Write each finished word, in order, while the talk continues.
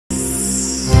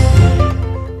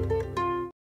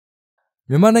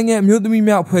မြန်မာနိုင်ငံအမျိုးသမီး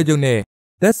များအဖွဲ့ချုပ်နဲ့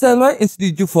The Salwine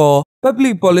Institute for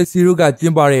Public Policy တို့ကကျ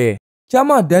င်းပတဲ့ကျား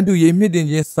မတန်းတူရေးမြင့်တင်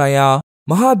ခြင်းဆိုင်ရာ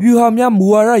မဟာဗျူဟာများမူ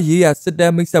ဝါဒရေးရာစစ်တ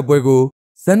မ်းမိတ်ဆက်ပွဲကို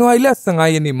ဇန်နဝါရီလ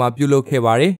15ရက်နေ့မှာပြုလုပ်ခဲ့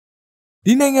ပါတယ်။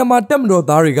ဒီနိုင်ငံမှာတပ်မတော်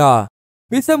သားတွေက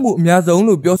ပေးဆက်မှုအများဆုံး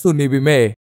လို့ပြောဆိုနေပေမဲ့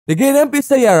တကယ်တမ်းပေးဆ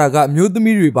က်ရတာကအမျိုးသ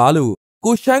မီးတွေပါလို့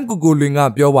ကိုရှိုင်းကိုလွင်က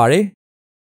ပြောပါတယ်။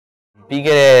ပြီး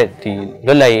ခဲ့တဲ့ဒီ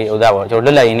လွတ်လပ်ရေးဥစ္စာပေါ့ကျွန်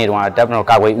တော်လွတ်လပ်ရေးနေ့တုန်းကတပ်မတော်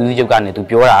ကာကွယ်ဦးစီးချုပ်ကနေသူ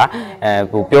ပြောတာ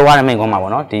ဟိုပြောသွားတဲ့မိန့်ခွန်းမှာ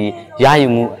ပေါ့နော်ဒီရယူ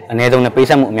မှုအ ਨੇ ဆုံးနဲ့ပေး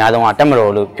ဆက်မှုအများဆုံးကတပ်မ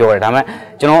တော်လို့ပြောတယ်ဒါပေမဲ့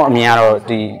ကျွန်တော်အမြင်ကတော့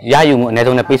ဒီရယူမှုအ ਨੇ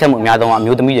ဆုံးနဲ့ပေးဆက်မှုအများဆုံးကအ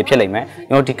မျိုးသမီးတွေဖြစ်လိမ့်မယ်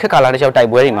ကျွန်တော်ဒီခက်ကာလာတစ်လျှောက်တိုက်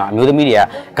ပွဲတွေမှာအမျိုးသမီးတွေက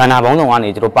ကဏ္ဍပေါင်းစုံကနေ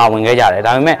ကျွန်တော်ပါဝင်ခဲ့ကြတယ်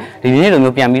ဒါပေမဲ့ဒီနေ့လို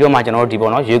မျိုးပြန်ပြီးတော့မှကျွန်တော်တို့ဒီ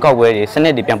ပေါ့နော်ရွေးကောက်ပွဲတွေစန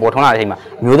စ်တွေပြန်ပေါ်ထွန်းလာတဲ့အချိန်မှာ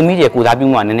အမျိုးသမီးတွေကိုစားပြု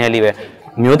မှုကနည်းနည်းလေးပဲ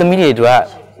အမျိုးသမီးတွေက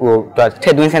ဟိုထ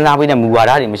ည့်သွင်းစဉ်းစားပေးတဲ့မူဝါ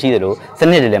ဒတွေမရှိသလိုစ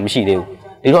နစ်တွေလည်းမရှိသေးဘူး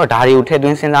ဒီတော့ဒါတွေကိုထည့်သွ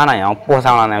င်းစဉ်းစားနိုင်အောင်ပေါ်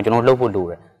ဆောင်လာနိုင်အောင်ကျွန်တော်လှုပ်ဖို့လို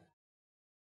တယ်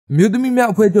အမျိုးသမီးများ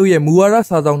အဖွဲ့ချုပ်ရဲ့မူဝါဒ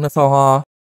စာဆောင်နှစ်ဆောင်ဟာ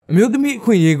အမျိုးသမီးအ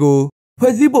ခွင့်အရေးကို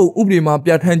ဖွဲ့စည်းပုံဥပဒေမှာ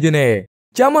ပြဋ္ဌာန်းခြင်းနဲ့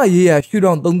ကျားမရေးရာရှု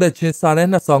ထောင့်သုံးသက်ခြင်းစာတ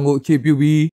မ်းနှစ်ဆောင်ကိုအခြေပြု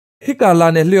ပြီးခေတ်ကာလ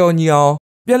နဲ့လျော်ညီအောင်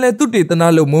ပြန်လည်သုတေသန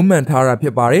လုပ်မွမ်းမံထားတာဖြ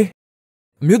စ်ပါတယ်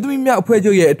။အမျိုးသမီးများအဖွဲ့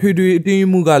ချုပ်ရဲ့အထွေထွေအတင်း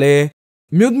မှုကလည်း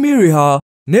အမျိုးသမီးတွေဟာ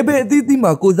နေပယ်အသီးသီး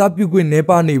မှာကိုစားပြုခွင့်နှဲ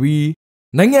ပါနေပြီး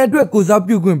နိုင်ငံအတွက်ကိုစား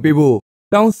ပြုခွင့်ပေးဖို့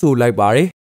တောင်းဆိုလိုက်ပါတယ်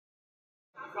။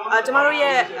ကျမတို့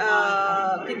ရဲ့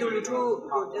ပြည်သူလူထု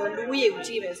လူဦးရေကို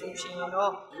ကြည့်မယ်ဆိုရှင်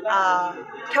တော့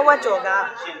ထက်ဝက်ကျော်က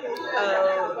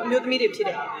အမျိုးသမီးတွေဖြစ်တ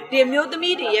ယ်ဒီအမျိုးသ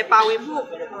မီးတွေရဲ့ပါဝင်မှု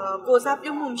ကိုစား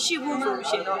ပြုမှုမရှိဘူးဆို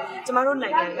ရှင်တော့ကျမတို့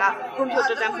နိုင်ငံကကွန်ပျူ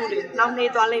တာတက်မှုတွေနောက်နေ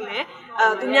သွားလိမ့်မယ်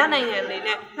သူများနိုင်ငံတွေ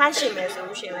နဲ့နှိုင်းယှဉ်မယ်ဆို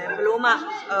ရှင်လည်းဘလို့မှ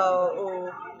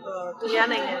သူများ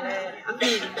နိုင်ငံနဲ့အပြ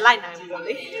ည့်လိုက်နိုင်ဘူးပေါ့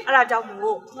လေအဲ့ဒါကြောင့်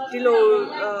မို့ဒီလို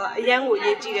အရန်ကို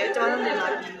ရေးကြည့်တယ်ကျမတို့မြန်မာ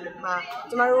ပြည်မှာ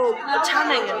ကျမတို့အခြား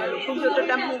နိုင်ငံတွေလိုကွန်ပျူတာ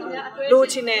တက်မှုကိုလို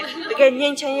ချင်တယ်တကယ်ငြိ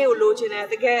မ်းချမ်းရေးကိုလိုချင်တယ်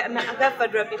တကယ်အကဖက်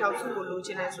ဒရယ်ပြည်ထောင်စုကိုလိုချ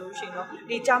င်တယ်ဆိုလို့ရှိရင်တော့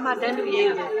ဒီကျမတန်းတူရေး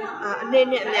ကိုအနည်း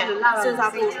နဲ့အများစဉ်း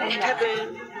စားဖို့ထပ်တွင်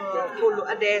ကိုလို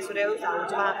အပ်တယ်ဆိုတဲ့ဥစ္စာကို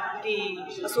ကျမဒီ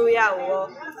အစိုးရကို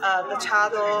တခြား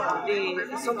သောဒီ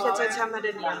ဆုံးဖြတ်ချက်ချမှတ်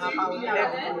တဲ့နေရာမှာပါဝင်တဲ့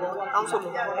ကိုတောင်းဆို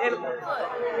လို့ရတယ်လို့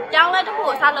ပြောင်းလဲတစ်ခု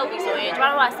ကိုစလုပ်ပြီးဆိုရင်ကျမ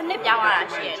တို့ကစနစ်ပြောင်းရတာ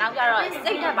ရှိတယ်နောက်ကျတော့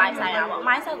စိတ်ဓာတ်ပိုင်းဆိုင်ရာပေါ့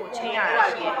mindset ကိုချိန်ရတာ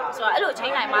ရှိတယ်ဆိုတော့အဲ့လိုချိ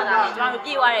န်နိုင်မှသာကျမတို့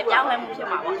ပြေးသွားတဲ့ပြောင်းလဲမှုဖြစ်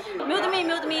မှာပေါ့မျိုးသ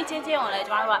မီးချင်းချင်းကိုလည်း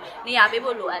ကျမတို့ကနေရာပေး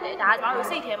ဖို့လိုအပ်တယ်ဒါကကျမတို့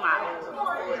စိတ်ထဲမှာ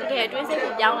တကယ်အတွင်းစိတ်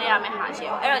ကိုပြောင်းလဲရမယ့်ဟာရှိတ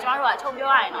ယ်အဲ့တော့ကျမတို့ကခြုံပြော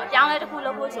ရရင်တော့ပြောင်းလဲတစ်ခု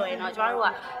လုပ်ဖို့ဆိုရင်တော့ကျမတို့က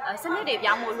စနစ်တွေ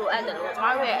ပြောင်းဖို့လိုအပ်တယ်လို့ကျမ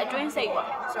တို့ရဲ့အတွင်းစိတ်ပေါ့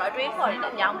ဆိုတော့အတွေးခေါ်တွေလ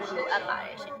ည်းပြောင်းဖို့လိုအပ်ပါတ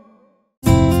ယ်ရှင်